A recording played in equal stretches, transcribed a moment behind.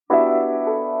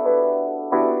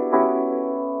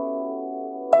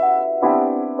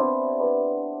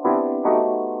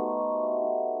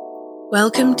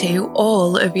Welcome to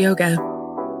All of Yoga.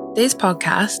 This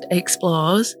podcast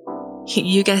explores,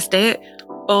 you guessed it,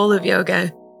 all of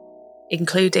yoga,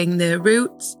 including the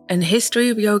roots and history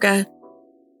of yoga,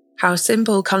 how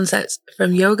simple concepts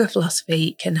from yoga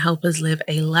philosophy can help us live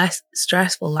a less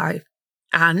stressful life,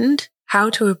 and how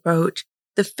to approach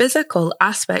the physical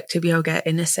aspect of yoga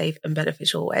in a safe and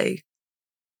beneficial way.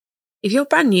 If you're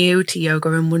brand new to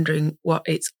yoga and wondering what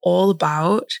it's all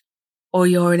about, or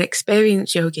you're an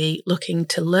experienced yogi looking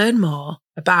to learn more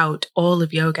about all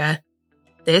of yoga,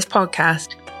 this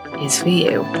podcast is for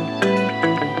you.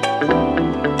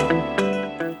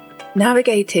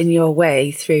 Navigating your way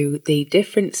through the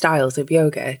different styles of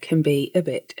yoga can be a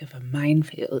bit of a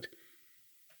minefield.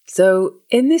 So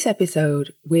in this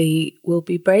episode, we will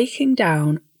be breaking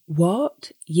down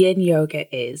what yin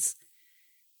yoga is,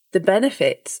 the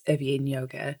benefits of yin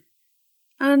yoga,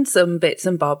 and some bits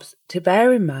and bobs to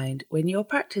bear in mind when you're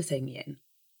practicing yin.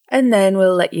 And then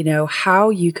we'll let you know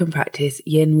how you can practice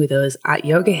yin with us at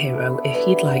Yoga Hero if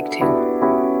you'd like to.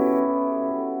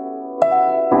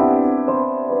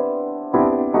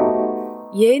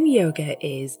 Yin yoga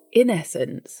is, in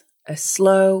essence, a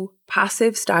slow,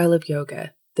 passive style of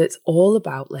yoga that's all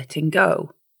about letting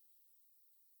go.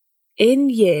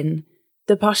 In yin,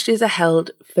 the postures are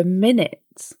held for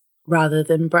minutes rather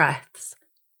than breaths,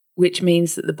 which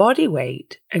means that the body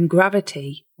weight and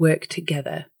gravity work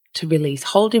together to release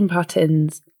holding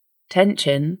patterns,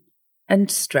 tension,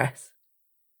 and stress.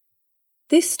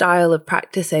 This style of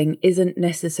practicing isn't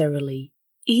necessarily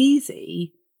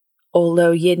easy,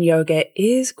 although yin yoga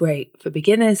is great for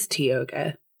beginners to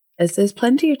yoga, as there's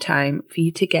plenty of time for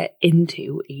you to get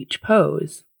into each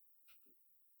pose.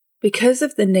 Because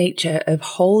of the nature of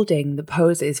holding the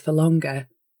poses for longer,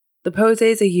 the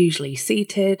poses are usually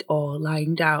seated or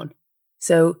lying down,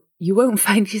 so you won't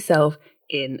find yourself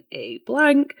in a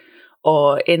plank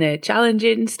or in a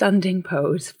challenging standing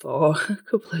pose for a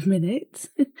couple of minutes.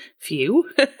 Phew.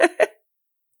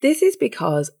 This is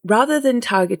because rather than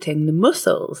targeting the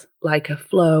muscles like a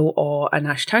flow or an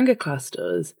Ashtanga class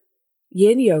does,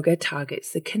 yin yoga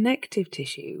targets the connective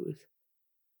tissues.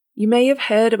 You may have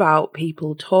heard about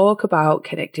people talk about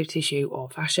connective tissue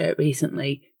or fascia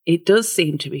recently. It does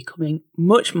seem to be becoming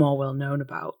much more well known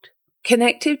about.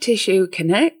 Connective tissue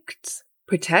connects,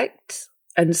 protects,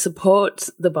 and supports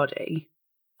the body.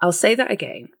 I'll say that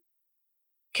again.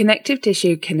 Connective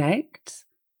tissue connects,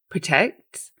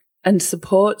 protects, and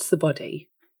supports the body.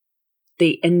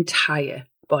 The entire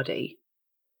body.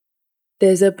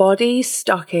 There's a body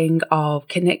stocking of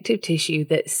connective tissue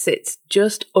that sits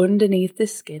just underneath the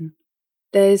skin.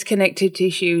 There's connective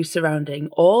tissue surrounding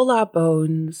all our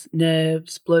bones,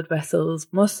 nerves, blood vessels,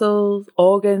 muscles,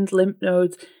 organs, lymph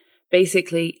nodes.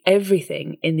 Basically,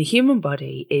 everything in the human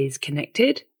body is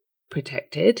connected,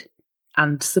 protected,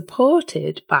 and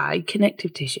supported by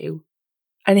connective tissue.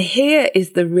 And here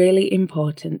is the really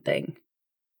important thing.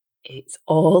 It's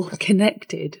all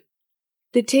connected.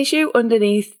 The tissue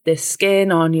underneath the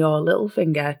skin on your little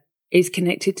finger is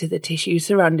connected to the tissue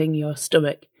surrounding your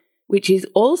stomach, which is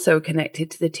also connected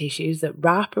to the tissues that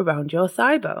wrap around your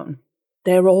thigh bone.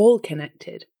 They're all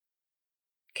connected.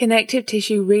 Connective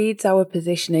tissue reads our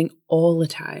positioning all the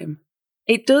time.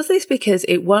 It does this because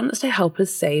it wants to help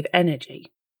us save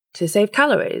energy, to save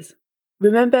calories.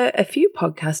 Remember a few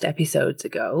podcast episodes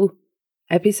ago,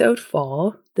 episode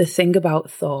 4, The Thing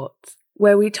About Thoughts,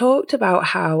 where we talked about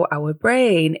how our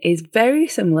brain is very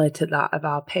similar to that of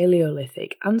our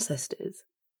Paleolithic ancestors.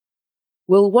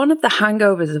 Well, one of the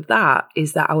hangovers of that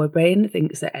is that our brain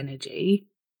thinks that energy,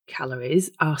 calories,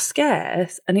 are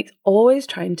scarce and it's always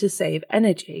trying to save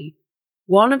energy.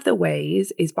 One of the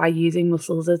ways is by using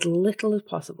muscles as little as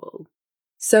possible.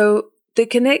 So the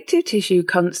connective tissue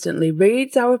constantly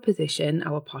reads our position,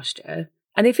 our posture,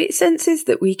 and if it senses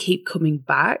that we keep coming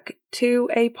back to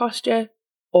a posture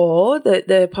or that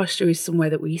the posture is somewhere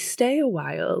that we stay a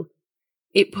while,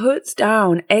 it puts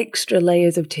down extra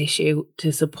layers of tissue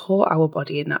to support our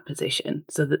body in that position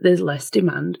so that there's less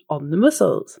demand on the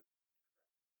muscles.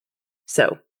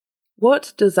 So,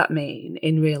 what does that mean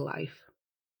in real life?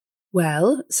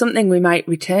 Well, something we might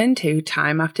return to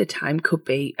time after time could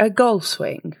be a golf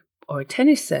swing, or a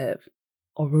tennis serve,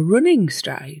 or a running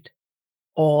stride,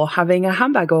 or having a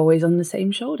handbag always on the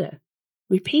same shoulder.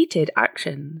 Repeated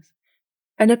actions.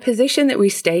 And a position that we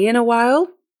stay in a while,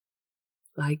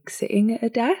 like sitting at a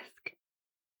desk.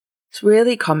 It's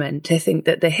really common to think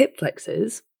that the hip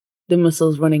flexors, the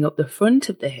muscles running up the front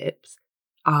of the hips,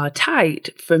 are tight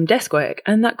from desk work,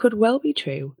 and that could well be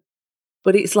true.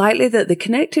 But it's likely that the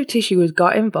connective tissue has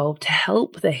got involved to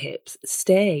help the hips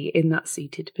stay in that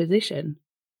seated position.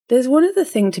 There's one other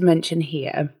thing to mention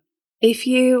here. If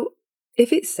you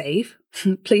If it's safe,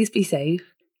 please be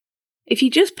safe. If you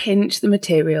just pinch the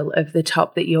material of the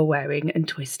top that you're wearing and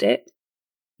twist it,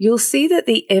 you'll see that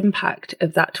the impact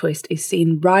of that twist is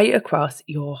seen right across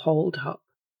your whole top.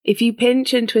 If you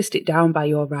pinch and twist it down by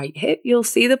your right hip, you'll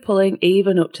see the pulling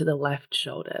even up to the left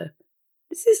shoulder.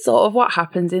 This is sort of what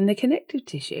happens in the connective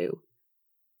tissue.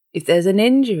 If there's an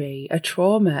injury, a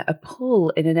trauma, a pull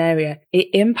in an area, it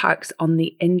impacts on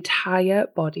the entire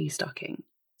body stocking.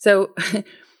 So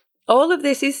all of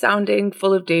this is sounding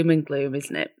full of doom and gloom,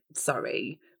 isn't it?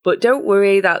 Sorry. But don't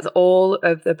worry, that's all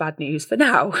of the bad news for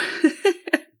now.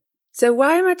 So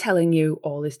why am I telling you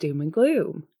all this doom and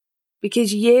gloom?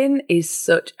 Because yin is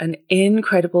such an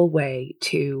incredible way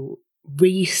to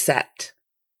reset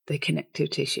the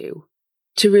connective tissue,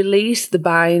 to release the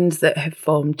binds that have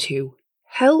formed to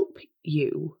help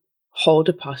you hold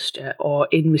a posture or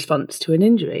in response to an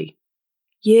injury.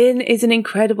 Yin is an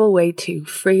incredible way to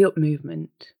free up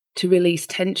movement, to release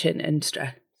tension and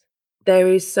stress. There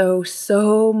is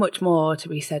so much more to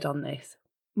be said on this.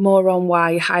 More on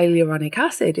why hyaluronic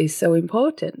acid is so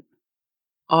important,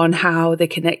 on how the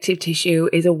connective tissue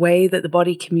is a way that the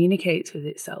body communicates with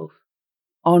itself,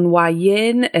 on why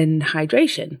yin and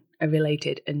hydration are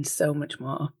related, and so much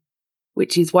more.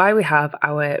 Which is why we have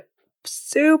our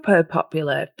super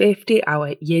popular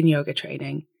 50-hour yin yoga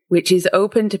training, which is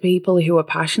open to people who are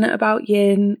passionate about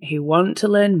yin, who want to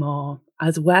learn more,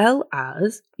 as well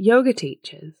as yoga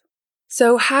teachers.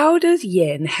 So how does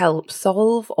yin help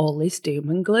solve all this doom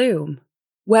and gloom?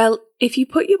 Well, if you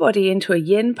put your body into a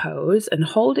yin pose and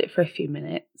hold it for a few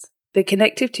minutes, the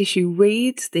connective tissue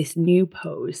reads this new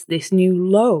pose, this new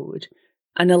load,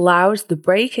 and allows the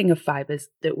breaking of fibers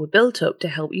that were built up to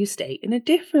help you stay in a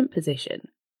different position.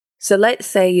 So let's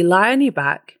say you lie on your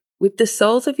back with the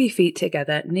soles of your feet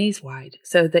together, knees wide,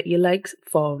 so that your legs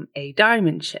form a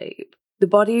diamond shape. The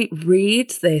body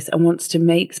reads this and wants to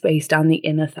make space down the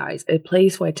inner thighs, a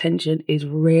place where tension is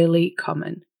really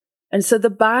common. And so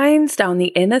the binds down the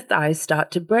inner thighs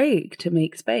start to break to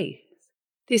make space.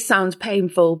 This sounds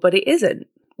painful, but it isn't.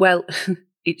 Well,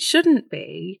 it shouldn't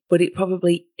be, but it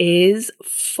probably is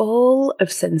full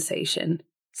of sensation.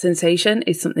 Sensation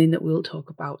is something that we'll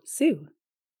talk about soon.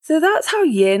 So that's how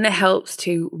yin helps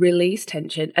to release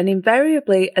tension, and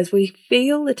invariably, as we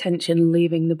feel the tension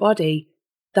leaving the body,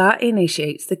 that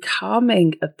initiates the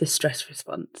calming of the stress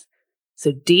response,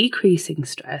 so decreasing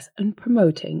stress and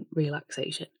promoting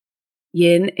relaxation.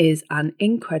 Yin is an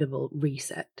incredible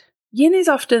reset. Yin is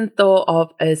often thought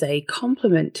of as a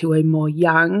complement to a more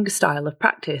yang style of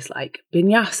practice like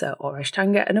vinyasa or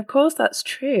ashtanga, and of course that's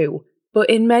true, but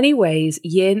in many ways,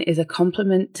 yin is a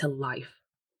complement to life.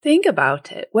 Think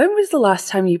about it. When was the last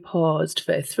time you paused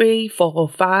for 3, 4,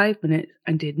 5 minutes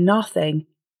and did nothing,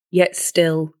 yet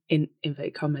still, in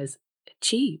inverted commas,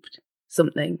 achieved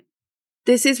something?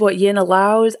 This is what yin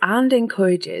allows and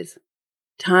encourages.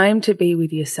 Time to be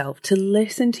with yourself, to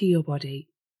listen to your body,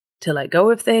 to let go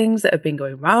of things that have been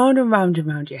going round and round and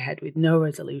round your head with no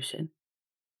resolution,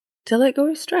 to let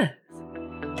go of stress.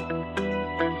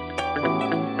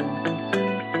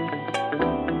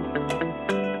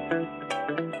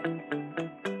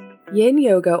 Yin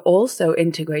yoga also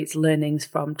integrates learnings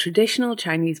from traditional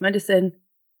Chinese medicine,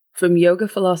 from yoga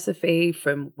philosophy,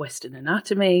 from Western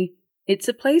anatomy. It's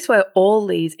a place where all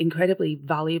these incredibly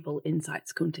valuable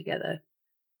insights come together.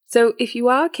 So if you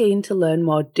are keen to learn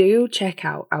more, do check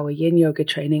out our yin yoga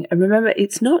training. And remember,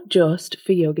 it's not just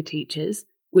for yoga teachers.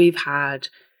 We've had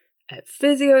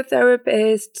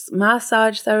physiotherapists,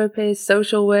 massage therapists,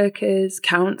 social workers,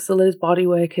 counselors, body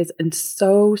workers, and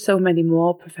so many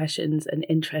more professions and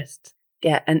interests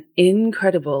get an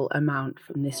incredible amount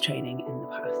from this training in the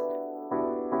past.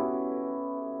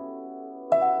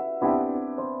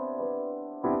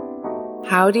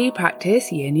 How do you practice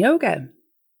yin yoga?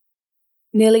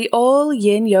 Nearly all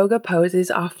yin yoga poses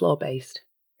are floor-based,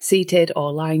 seated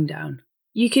or lying down.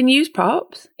 You can use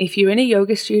props. If you're in a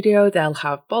yoga studio, they'll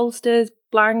have bolsters,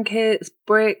 blankets,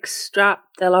 bricks, straps.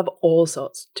 They'll have all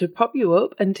sorts to prop you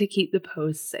up and to keep the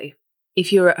pose safe.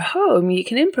 If you're at home, you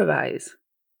can improvise.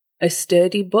 A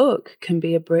sturdy book can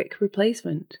be a brick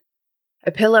replacement.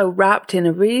 A pillow wrapped in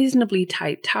a reasonably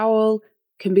tight towel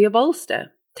can be a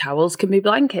bolster. Towels can be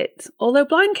blankets, although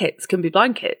blankets can be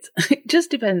blankets. It just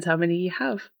depends how many you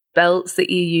have. Belts that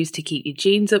you use to keep your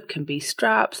jeans up can be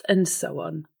straps, and so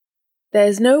on.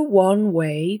 There's no one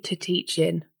way to teach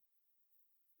yin.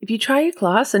 If you try a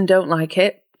class and don't like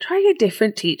it, try a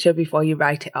different teacher before you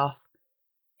write it off.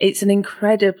 It's an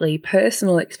incredibly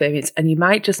personal experience, and you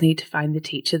might just need to find the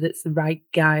teacher that's the right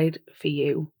guide for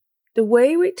you. The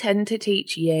way we tend to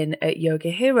teach yin at Yoga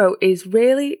Hero is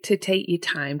really to take your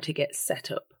time to get set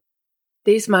up.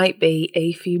 This might be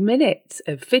a few minutes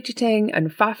of fidgeting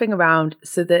and faffing around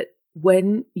so that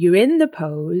when you're in the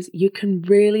pose, you can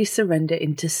really surrender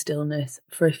into stillness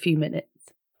for a few minutes.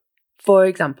 For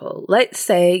example, let's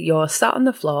say you're sat on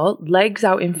the floor, legs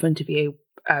out in front of you,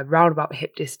 around about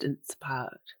hip distance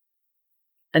apart.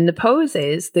 And the pose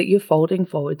is that you're folding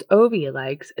forwards over your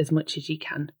legs as much as you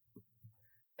can.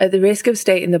 At the risk of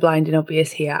stating the blind and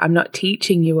obvious here, I'm not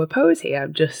teaching you a pose here,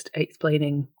 I'm just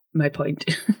explaining my point.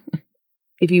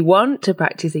 If you want to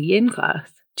practice a yin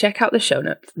class, check out the show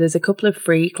notes. There's a couple of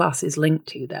free classes linked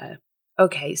to there.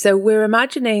 Okay, so we're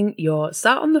imagining you're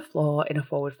sat on the floor in a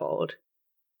forward fold.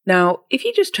 Now, if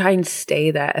you just try and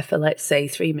stay there for, let's say,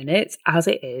 3 minutes, as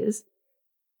it is,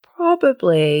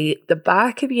 probably the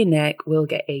back of your neck will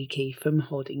get achy from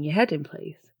holding your head in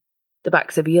place. The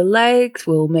backs of your legs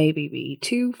will maybe be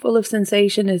too full of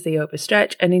sensation as they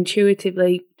overstretch, and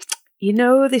intuitively, you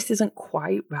know this isn't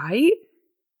quite right.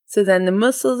 So then the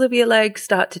muscles of your legs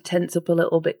start to tense up a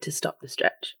little bit to stop the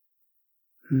stretch.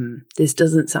 This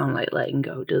doesn't sound like letting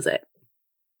go, does it?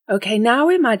 Okay, now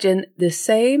imagine the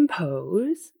same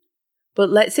pose, but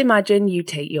let's imagine you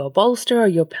take your bolster or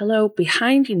your pillow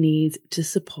behind your knees to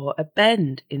support a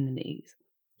bend in the knees.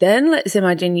 Then let's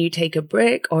imagine you take a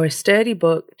brick or a sturdy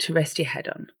book to rest your head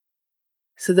on.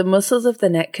 So the muscles of the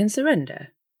neck can surrender.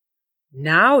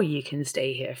 Now you can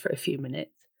stay here for a few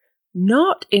minutes,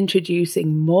 not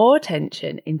introducing more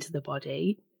tension into the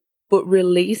body, but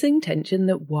releasing tension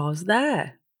that was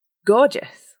there.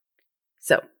 Gorgeous.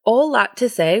 So all that to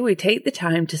say, we take the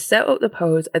time to set up the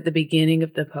pose at the beginning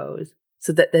of the pose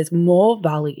so that there's more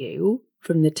value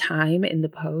from the time in the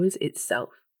pose itself.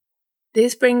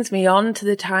 This brings me on to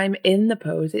the time in the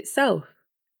pose itself.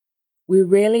 We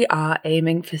really are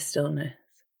aiming for stillness.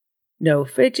 No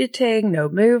fidgeting, no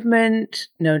movement,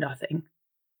 no nothing.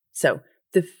 So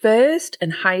the first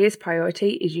and highest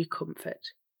priority is your comfort.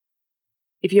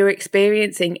 If you're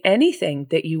experiencing anything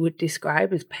that you would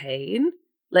describe as pain,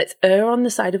 let's err on the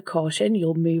side of caution.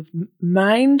 You'll move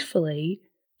mindfully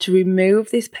to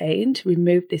remove this pain, to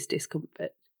remove this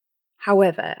discomfort.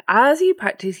 However, as you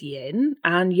practice yin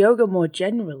and yoga more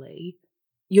generally,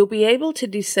 you'll be able to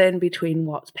discern between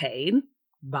what's pain,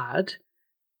 bad,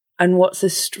 and what's a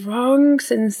strong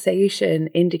sensation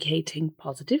indicating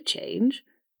positive change,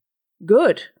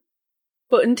 good.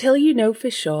 But until you know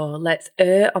for sure, let's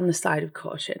err on the side of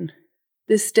caution.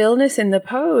 The stillness in the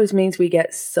pose means we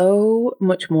get so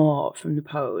much more from the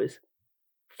pose,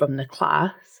 from the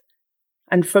class,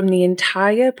 and from the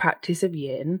entire practice of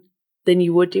yin than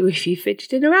you would do if you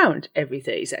fidgeted around every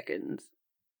 30 seconds.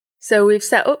 So we've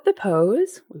set up the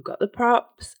pose, we've got the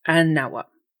props, and now what?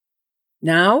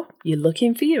 Now you're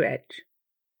looking for your edge.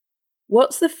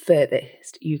 What's the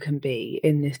furthest you can be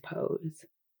in this pose?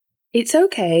 It's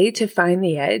okay to find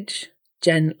the edge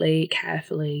gently,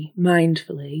 carefully,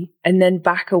 mindfully, and then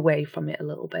back away from it a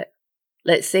little bit.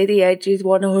 Let's say the edge is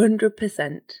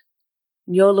 100%.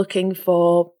 You're looking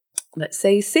for, let's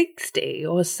say, 60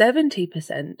 or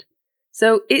 70%.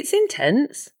 So it's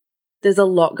intense, there's a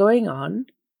lot going on,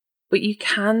 but you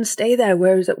can stay there,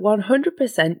 whereas at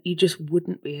 100% you just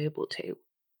wouldn't be able to.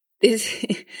 This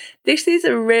is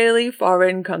a really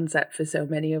foreign concept for so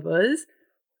many of us.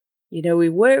 You know, we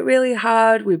work really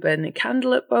hard, we burn the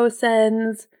candle at both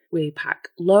ends, we pack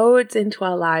loads into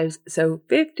our lives, so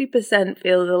 50%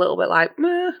 feels a little bit like,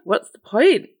 what's the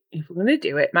point? If we're going to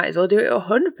do it, might as well do it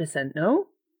 100%, no?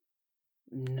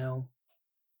 No.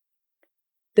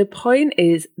 The point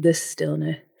is the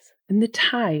stillness and the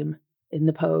time in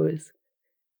the pose.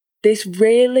 This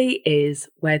really is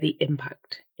where the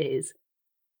impact is.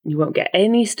 You won't get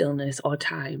any stillness or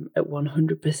time at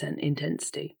 100%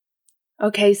 intensity.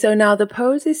 Okay, so now the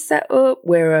pose is set up.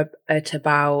 We're at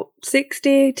about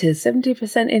 60 to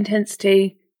 70%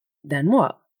 intensity. Then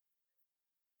what?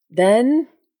 Then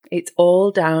it's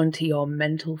all down to your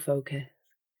mental focus.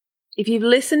 If you've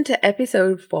listened to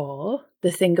episode 4,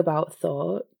 The Thing About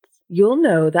Thoughts, you'll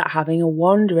know that having a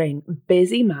wandering,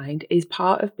 busy mind is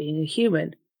part of being a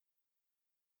human.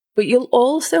 But you'll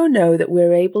also know that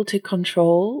we're able to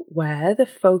control where the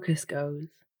focus goes.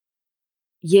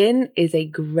 Yin is a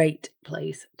great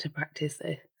place to practice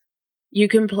this. You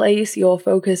can place your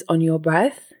focus on your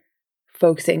breath,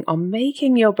 focusing on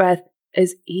making your breath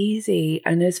as easy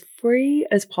and as free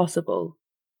as possible.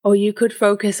 Or you could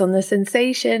focus on the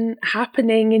sensation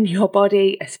happening in your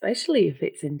body, especially if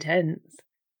it's intense.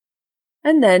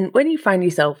 And then when you find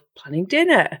yourself planning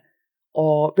dinner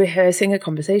or rehearsing a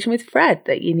conversation with Fred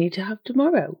that you need to have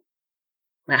tomorrow,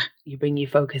 you bring your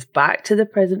focus back to the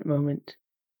present moment,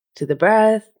 to the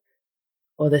breath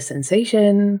or the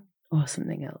sensation or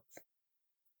something else.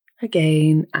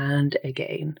 Again and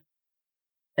again.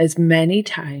 as many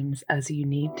times as you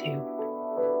need to.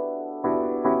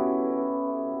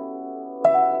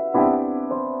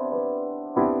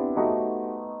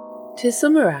 To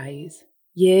summarize,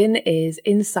 yin is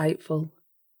insightful,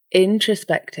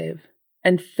 introspective,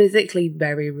 and physically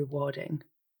very rewarding.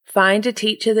 Find a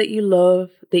teacher that you love,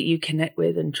 that you connect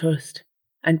with and trust,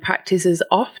 and practice as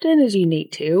often as you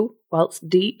need to, whilst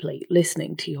deeply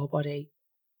listening to your body.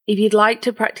 If you'd like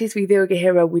to practice with Yoga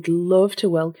Hero, we'd love to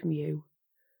welcome you.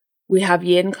 We have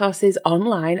yin classes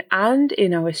online and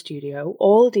in our studio.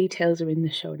 All details are in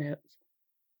the show notes.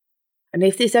 And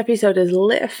if this episode has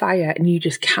lit a fire and you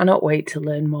just cannot wait to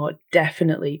learn more,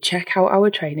 definitely check out our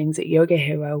trainings at Yoga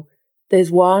Hero.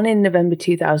 There's one in November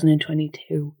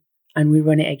 2022, and we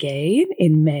run it again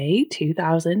in May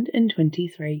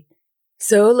 2023.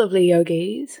 So lovely,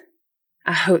 yogis.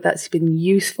 I hope that's been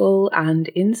useful and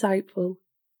insightful.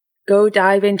 Go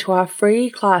dive into our free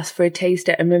class for a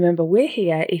taster, and remember, we're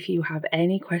here if you have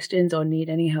any questions or need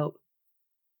any help.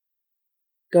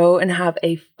 Go and have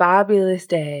a fabulous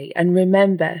day, and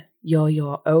remember, you're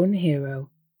your own hero.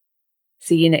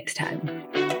 See you next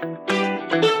time.